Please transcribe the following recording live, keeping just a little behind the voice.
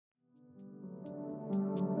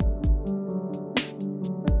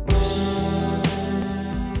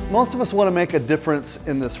Most of us want to make a difference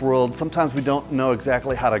in this world. Sometimes we don't know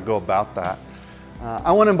exactly how to go about that.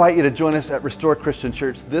 I want to invite you to join us at Restore Christian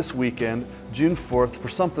Church this weekend, June 4th, for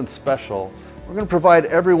something special. We're going to provide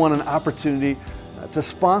everyone an opportunity to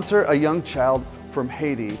sponsor a young child from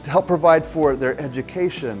Haiti, to help provide for their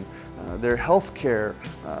education, their health care,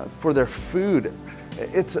 for their food.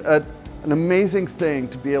 It's an amazing thing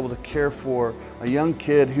to be able to care for a young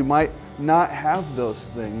kid who might not have those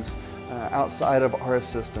things outside of our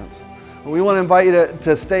assistance. We want to invite you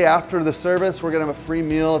to stay after the service. We're going to have a free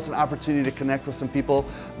meal. It's an opportunity to connect with some people.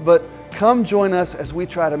 But come join us as we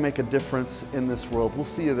try to make a difference in this world. We'll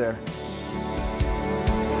see you there.